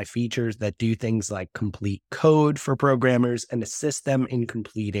of AI features that do things like complete code for programmers and assist them in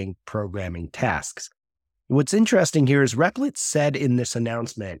completing programming tasks. What's interesting here is Replit said in this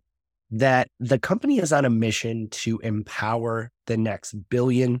announcement that the company is on a mission to empower the next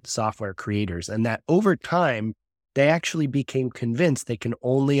billion software creators, and that over time, they actually became convinced they can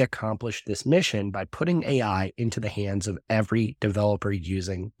only accomplish this mission by putting AI into the hands of every developer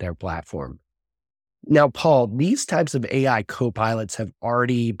using their platform. Now, Paul, these types of AI copilots have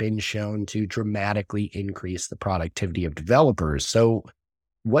already been shown to dramatically increase the productivity of developers. So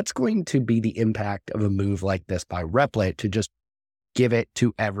what's going to be the impact of a move like this by Replit to just give it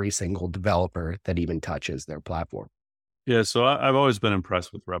to every single developer that even touches their platform? Yeah, so I've always been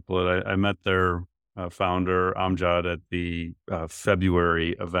impressed with Replit. I met their founder, Amjad, at the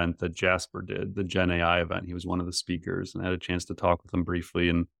February event that Jasper did, the Gen AI event. He was one of the speakers, and I had a chance to talk with him briefly.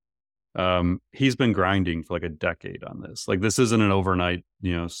 And he's been grinding for like a decade on this. Like, this isn't an overnight,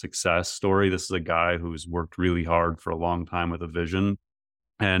 success story. This is a guy who's worked really hard for a long time with a vision.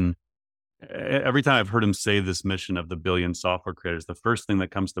 And every time I've heard him say this mission of the billion software creators, the first thing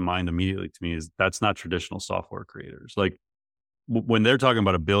that comes to mind immediately to me is that's not traditional software creators. Like, when they're talking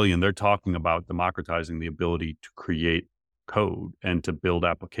about a billion, they're talking about democratizing the ability to create code and to build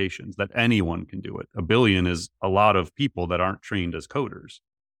applications, that anyone can do it. A billion is a lot of people that aren't trained as coders.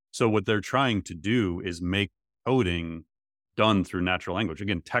 So what they're trying to do is make coding done through natural language.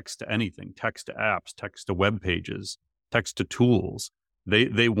 Again, text to anything, text to apps, text to web pages, text to tools.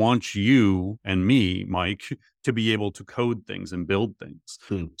 They want you and me, Mike, to be able to code things and build things.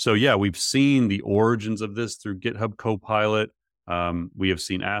 So yeah, we've seen the origins of this through GitHub Copilot. We have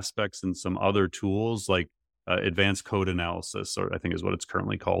seen aspects in some other tools like advanced code analysis, or I think is what it's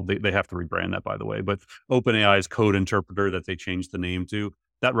currently called. They have to rebrand that, by the way. But OpenAI's code interpreter that they changed the name to,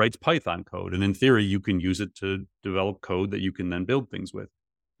 that writes Python code. And in theory, you can use it to develop code that you can then build things with.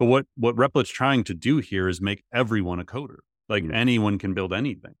 But what Replic's trying to do here is make everyone a coder. Like anyone can build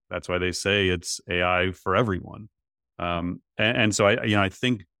anything. That's why they say it's AI for everyone. And so I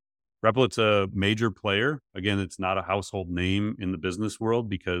think Replic's a major player. Again, it's not a household name in the business world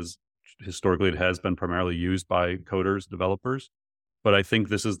because historically it has been primarily used by coders, developers. But I think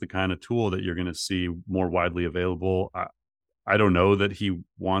this is the kind of tool that you're going to see more widely available. I don't know that he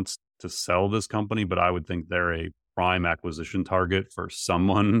wants to sell this company, but I would think they're a prime acquisition target for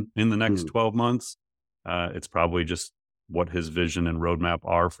someone in the next 12 months. It's probably just what his vision and roadmap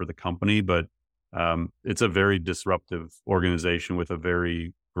are for the company, but it's a very disruptive organization with a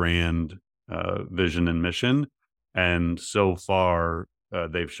very grand vision and mission. And so far,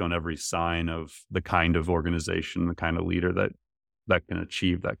 they've shown every sign of the kind of organization, the kind of leader that can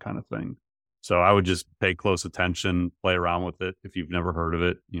achieve that kind of thing. So I would just pay close attention, play around with it. If you've never heard of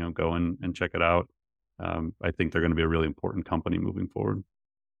it, go and check it out. I think they're going to be a really important company moving forward.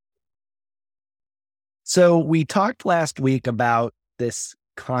 So we talked last week about this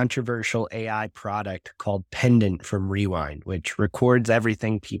controversial AI product called Pendant from Rewind, which records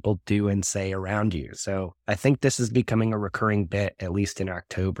everything people do and say around you. So I think this is becoming a recurring bit, at least in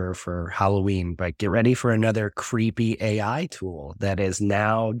October for Halloween. But get ready for another creepy AI tool that is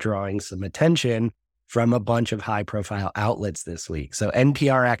now drawing some attention from a bunch of high-profile outlets this week. So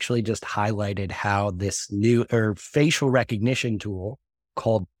NPR actually just highlighted how this new facial recognition tool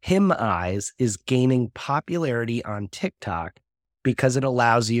called Him Eyes is gaining popularity on TikTok because it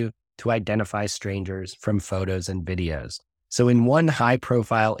allows you to identify strangers from photos and videos. So in one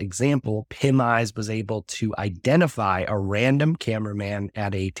high-profile example, Him Eyes was able to identify a random cameraman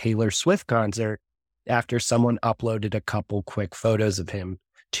at a Taylor Swift concert after someone uploaded a couple quick photos of him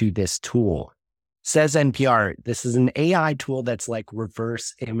to this tool. Says NPR, this is an AI tool that's like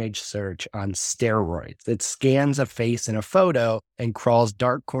reverse image search on steroids. It scans a face in a photo and crawls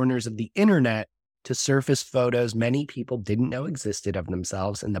dark corners of the internet to surface photos many people didn't know existed of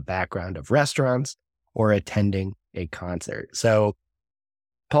themselves in the background of restaurants or attending a concert. So,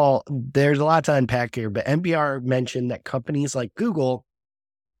 Paul, there's a lot to unpack here, but NPR mentioned that companies like Google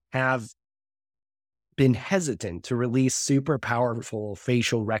have been hesitant to release super powerful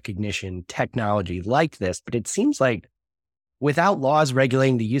facial recognition technology like this, but it seems like without laws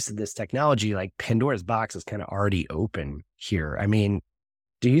regulating the use of this technology, like Pandora's box is kind of already open here. I mean,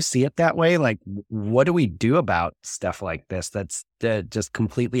 do you see it that way? Like, what do we do about stuff like this that's just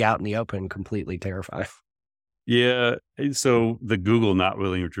completely out in the open, completely terrifying? Yeah. So the Google not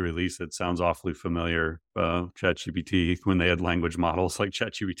willing to release it sounds awfully familiar. ChatGPT, when they had language models like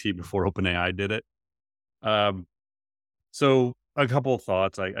ChatGPT before OpenAI did it. So a couple of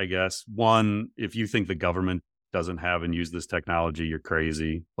thoughts, I guess. One, if you think the government doesn't have and use this technology, you're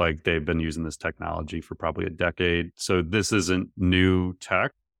crazy. Like they've been using this technology for probably a decade. So this isn't new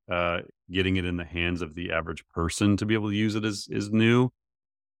tech. Getting it in the hands of the average person to be able to use it is new.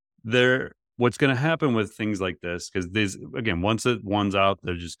 What's going to happen with things like this, because again, once one's out,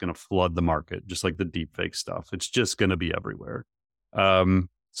 they're just going to flood the market, just like the deepfake stuff. It's just going to be everywhere.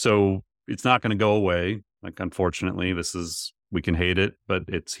 So it's not going to go away. Like, unfortunately, we can hate it, but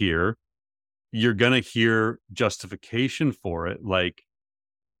it's here. You're going to hear justification for it, like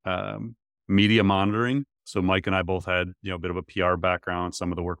media monitoring. So Mike and I both had, a bit of a PR background.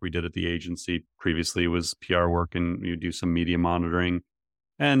 Some of the work we did at the agency previously was PR work, and you do some media monitoring.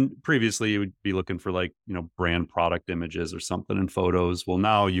 And previously you would be looking for brand product images or something in photos. Well,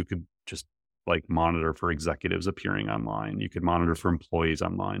 now you could just monitor for executives appearing online. You could monitor for employees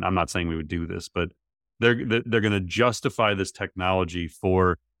online. I'm not saying we would do this, but they're going to justify this technology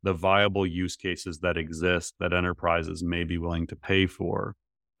for the viable use cases that exist that enterprises may be willing to pay for.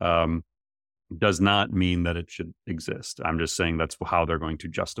 Does not mean that it should exist. I'm just saying that's how they're going to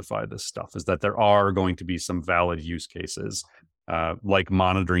justify this stuff, is that there are going to be some valid use cases, like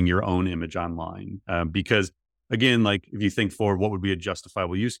monitoring your own image online. Because again, if you think forward, what would be a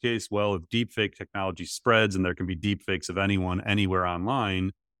justifiable use case? Well, if deepfake technology spreads and there can be deepfakes of anyone, anywhere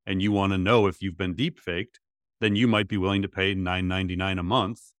online, and you want to know if you've been deepfaked, then you might be willing to pay $9.99 a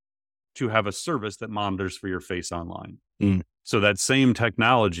month to have a service that monitors for your face online. So that same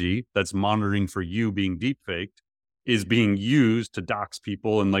technology that's monitoring for you being deepfaked is being used to dox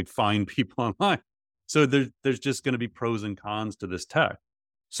people and like find people online. So there's just going to be pros and cons to this tech.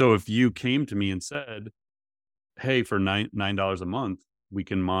 So if you came to me and said, hey, for $9 a month, we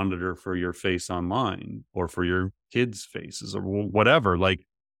can monitor for your face online or for your kids' faces or whatever, like,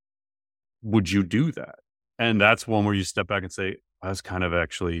 would you do that? And that's one where you step back and say, that's kind of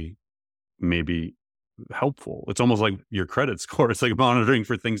actually maybe helpful. It's almost like your credit score. It's like monitoring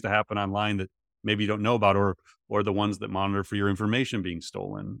for things to happen online that maybe you don't know about, or the ones that monitor for your information being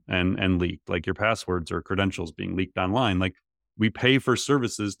stolen and leaked, like your passwords or credentials being leaked online. Like, we pay for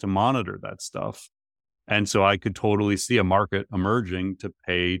services to monitor that stuff. And so I could totally see a market emerging to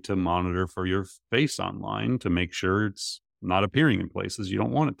pay to monitor for your face online to make sure it's not appearing in places you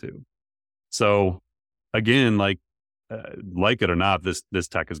don't want it to. So again, like it or not, this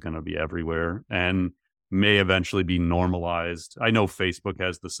tech is going to be everywhere and may eventually be normalized. I know Facebook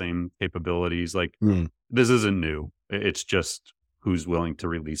has the same capabilities. Like, this isn't new. It's just who's willing to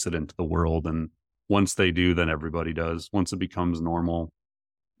release it into the world. And once they do, then everybody does. Once it becomes normal,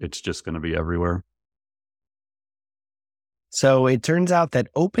 it's just going to be everywhere. So it turns out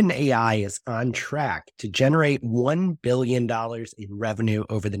that OpenAI is on track to generate $1 billion in revenue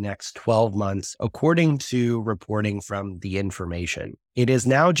over the next 12 months, according to reporting from The Information. It is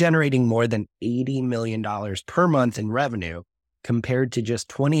now generating more than $80 million per month in revenue, compared to just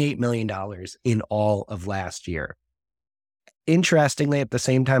 $28 million in all of last year. Interestingly, at the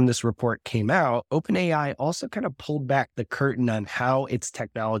same time this report came out, OpenAI also kind of pulled back the curtain on how its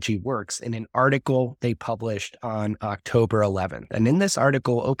technology works in an article they published on October 11th. And in this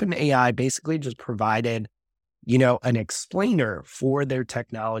article, OpenAI basically just provided, an explainer for their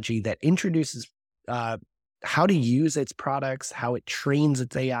technology that introduces how to use its products, how it trains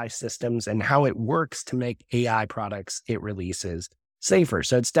its AI systems, and how it works to make AI products it releases safer.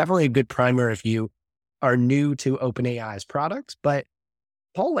 So it's definitely a good primer if you are new to OpenAI's products. But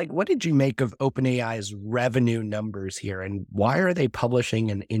Paul, what did you make of OpenAI's revenue numbers here, and why are they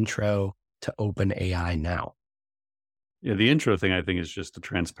publishing an intro to OpenAI now? Yeah, the intro thing, I think, is just a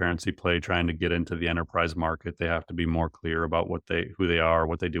transparency play, trying to get into the enterprise market. They have to be more clear about who they are,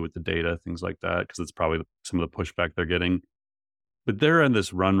 what they do with the data, things like that, because it's probably some of the pushback they're getting. But they're on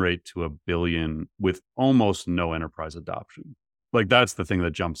this run rate to $1 billion with almost no enterprise adoption. Like, that's the thing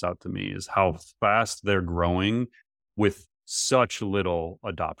that jumps out to me, is how fast they're growing with such little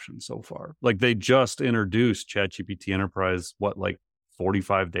adoption so far. Like, they just introduced ChatGPT Enterprise,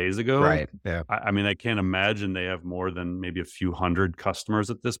 45 days ago? Right. Yeah. I mean, I can't imagine they have more than maybe a few hundred customers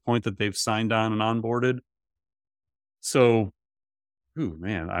at this point that they've signed on and onboarded. So,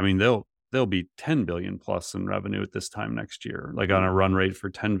 man, I mean, they'll be 10 billion plus in revenue at this time next year, like on a run rate for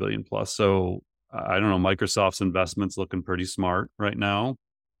 10 billion plus. So I don't know, Microsoft's investment's looking pretty smart right now.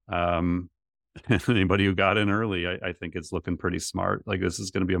 Anybody who got in early, I think it's looking pretty smart. Like, this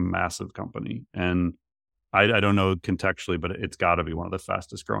is going to be a massive company. And I don't know contextually, but it's got to be one of the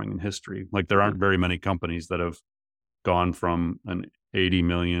fastest growing in history. Like, there aren't very many companies that have gone from an 80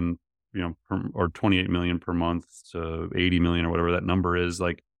 million, or 28 million per month to 80 million or whatever that number is.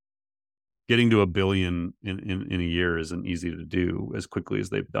 Like, getting to $1 billion in a year isn't easy to do as quickly as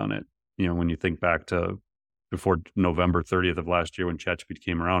they've done it. When you think back to before November 30th of last year, when ChatGPT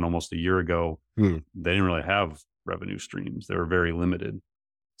came around almost a year ago, they didn't really have revenue streams. They were very limited.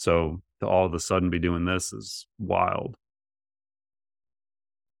 So to all of a sudden be doing this is wild.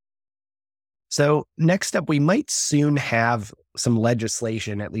 So next up, we might soon have some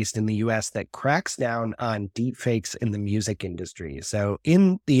legislation, at least in the US, that cracks down on deepfakes in the music industry. So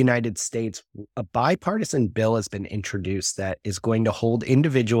in the United States, a bipartisan bill has been introduced that is going to hold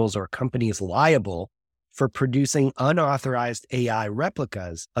individuals or companies liable for producing unauthorized AI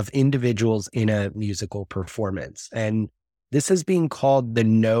replicas of individuals in a musical performance. And this is being called the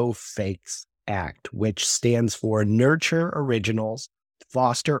No Fakes Act, which stands for Nurture Originals,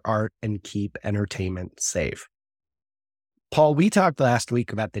 Foster Art, and Keep Entertainment Safe. Paul, we talked last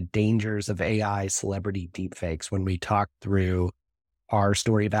week about the dangers of AI celebrity deepfakes when we talked through our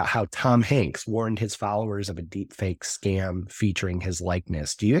story about how Tom Hanks warned his followers of a deepfake scam featuring his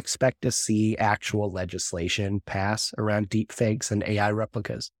likeness. Do you expect to see actual legislation pass around deepfakes and AI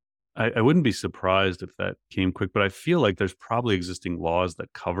replicas? I wouldn't be surprised if that came quick, but I feel like there's probably existing laws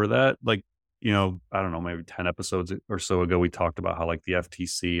that cover that. Like, I don't know, maybe 10 episodes or so ago, we talked about how like the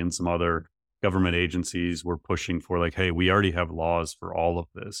FTC and some other government agencies were pushing for like, hey, we already have laws for all of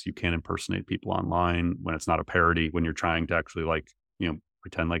this. You can't impersonate people online when it's not a parody, when you're trying to actually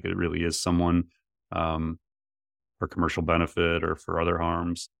pretend like it really is someone for commercial benefit or for other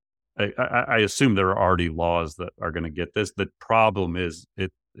harms. I assume there are already laws that are going to get this. The problem is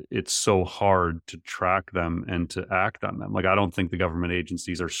it's so hard to track them and to act on them. Like, I don't think the government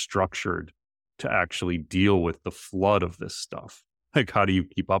agencies are structured to actually deal with the flood of this stuff. Like, how do you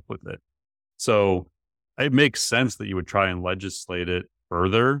keep up with it? So it makes sense that you would try and legislate it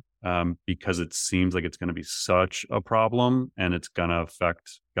further, because it seems like it's going to be such a problem and it's going to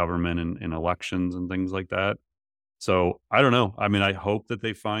affect government in elections and things like that. So I don't know. I mean, I hope that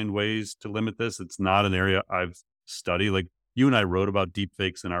they find ways to limit this. It's not an area I've studied. Like, you and I wrote about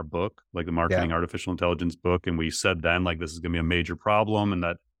deepfakes in our book, like the Yeah. Marketing Artificial Intelligence book. And we said then, like, this is going to be a major problem, and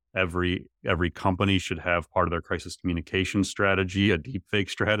that every company should have part of their crisis communication strategy, a deepfake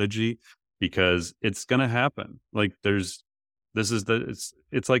strategy, because it's going to happen. Like, it's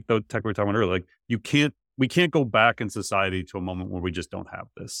like the tech we were talking about earlier. Like, we can't go back in society to a moment where we just don't have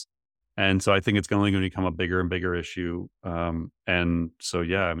this. And so I think it's only going to become a bigger and bigger issue. And so,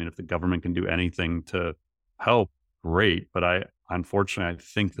 yeah, I mean, if the government can do anything to help, great. But unfortunately, I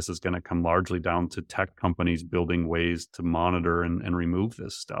think this is going to come largely down to tech companies building ways to monitor and remove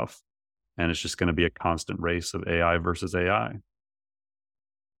this stuff. And it's just going to be a constant race of AI versus AI.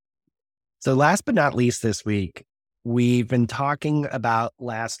 So last but not least this week, we've been talking about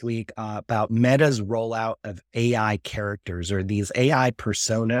last week about Meta's rollout of AI characters, or these AI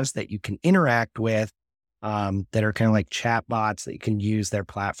personas that you can interact with, that are kind of like chatbots that you can use their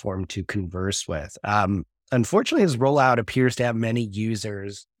platform to converse with. Unfortunately, this rollout appears to have many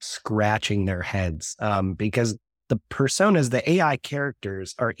users scratching their heads, because the personas, the AI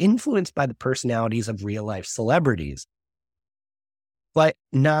characters, are influenced by the personalities of real life celebrities. But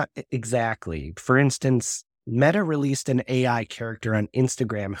not exactly. For instance, Meta released an AI character on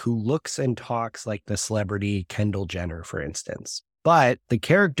Instagram who looks and talks like the celebrity Kendall Jenner, for instance. But the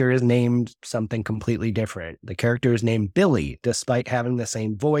character is named something completely different. The character is named Billy, despite having the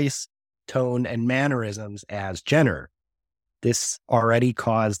same voice, tone, and mannerisms as Jenner. This already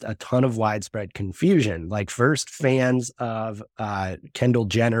caused a ton of widespread confusion. Like, first, fans of Kendall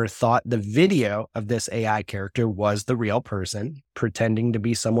Jenner thought the video of this AI character was the real person pretending to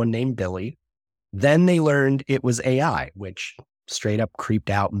be someone named Billy. Then they learned it was AI, which straight up creeped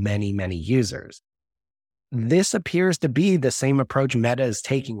out many, many users. This appears to be the same approach Meta is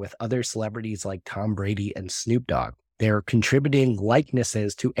taking with other celebrities like Tom Brady and Snoop Dogg. They're contributing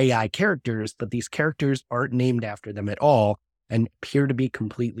likenesses to AI characters, but these characters aren't named after them at all and appear to be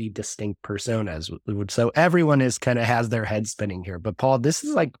completely distinct personas. So everyone is kind of has their head spinning here. But Paul, this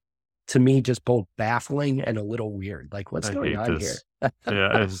is, like, to me, just both baffling and a little weird. Like, what's going on here?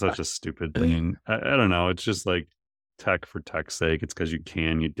 Yeah, it's such a stupid thing. I don't know. It's just like tech for tech's sake. It's because you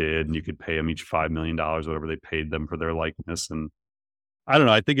did, and you could pay them each $5 million, whatever they paid them for their likeness. And I don't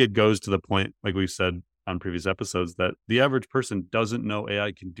know. I think it goes to the point, like we've said on previous episodes, that the average person doesn't know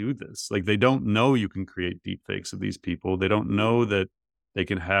AI can do this. Like, they don't know you can create deep fakes of these people. They don't know that they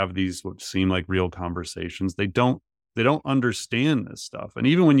can have these what seem like real conversations. They don't understand this stuff. And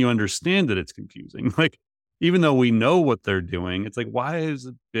even when you understand it, it's confusing. Like, even though we know what they're doing, it's like, why is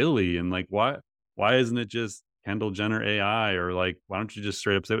it Billy? And like, why isn't it just Kendall Jenner AI? Or like, why don't you just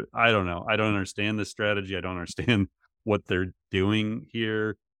straight up say, I don't know. I don't understand this strategy. I don't understand what they're doing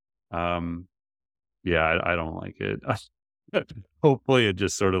here. Yeah, I don't like it. Hopefully it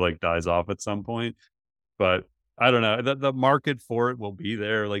just sort of like dies off at some point. But I don't know. The market for it will be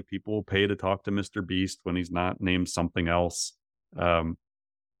there. Like, people will pay to talk to Mr. Beast when he's not named something else.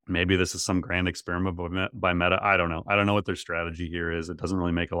 Maybe this is some grand experiment by Meta. I don't know. I don't know what their strategy here is. It doesn't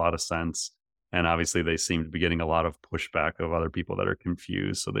really make a lot of sense. And obviously they seem to be getting a lot of pushback of other people that are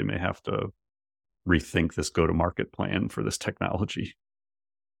confused. So they may have to rethink this go-to-market plan for this technology.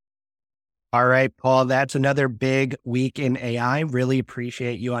 All right, Paul, that's another big week in AI. Really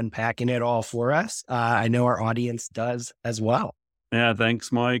appreciate you unpacking it all for us. I know our audience does as well. Yeah,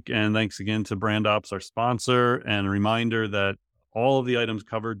 thanks, Mike. And thanks again to Brand Ops, our sponsor. And a reminder that all of the items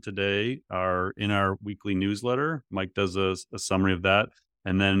covered today are in our weekly newsletter. Mike does a summary of that.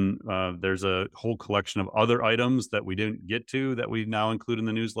 And then there's a whole collection of other items that we didn't get to that we now include in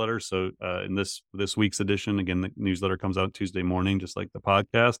the newsletter. So in this week's edition, again, the newsletter comes out Tuesday morning, just like the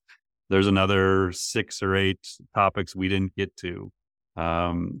podcast. There's another 6 or 8 topics we didn't get to.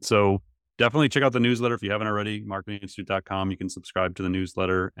 So definitely check out the newsletter if you haven't already, marketinginstitute.com. You can subscribe to the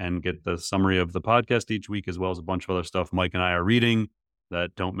newsletter and get the summary of the podcast each week, as well as a bunch of other stuff Mike and I are reading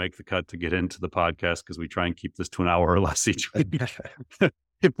that don't make the cut to get into the podcast, because we try and keep this to an hour or less each week.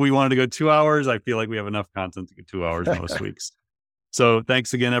 If we wanted to go 2 hours, I feel like we have enough content to get 2 hours most weeks. So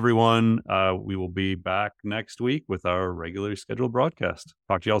thanks again, everyone. We will be back next week with our regularly scheduled broadcast.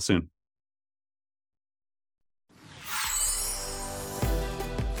 Talk to y'all soon.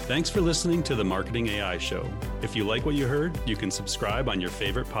 Thanks for listening to the Marketing AI Show. If you like what you heard, you can subscribe on your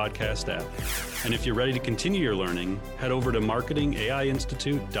favorite podcast app. And if you're ready to continue your learning, head over to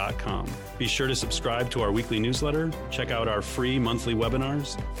marketingaiinstitute.com. Be sure to subscribe to our weekly newsletter, check out our free monthly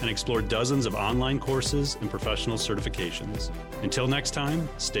webinars, and explore dozens of online courses and professional certifications. Until next time,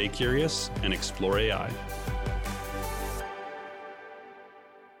 stay curious and explore AI.